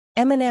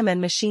Eminem and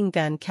Machine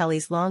Gun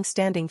Kelly's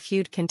long-standing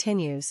feud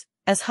continues,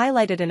 as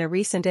highlighted in a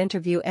recent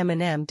interview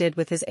Eminem did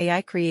with his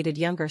AI-created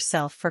younger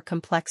self for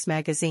Complex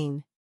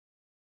magazine.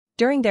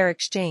 During their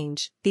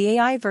exchange, the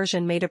AI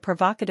version made a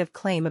provocative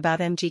claim about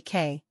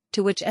MGK,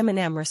 to which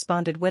Eminem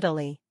responded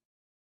wittily.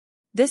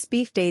 This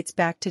beef dates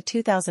back to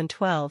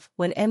 2012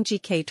 when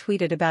MGK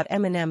tweeted about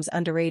Eminem's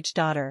underage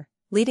daughter,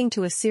 leading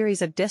to a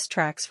series of diss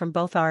tracks from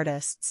both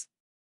artists.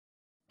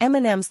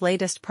 Eminem's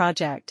latest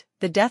project,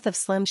 The Death of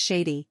Slim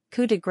Shady,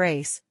 Coup de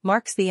Grâce,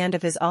 marks the end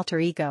of his alter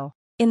ego.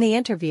 In the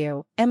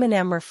interview,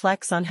 Eminem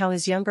reflects on how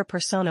his younger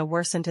persona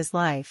worsened his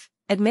life,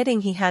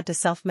 admitting he had to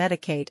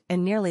self-medicate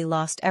and nearly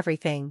lost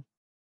everything.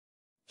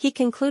 He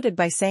concluded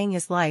by saying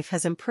his life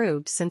has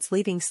improved since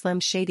leaving Slim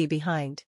Shady behind.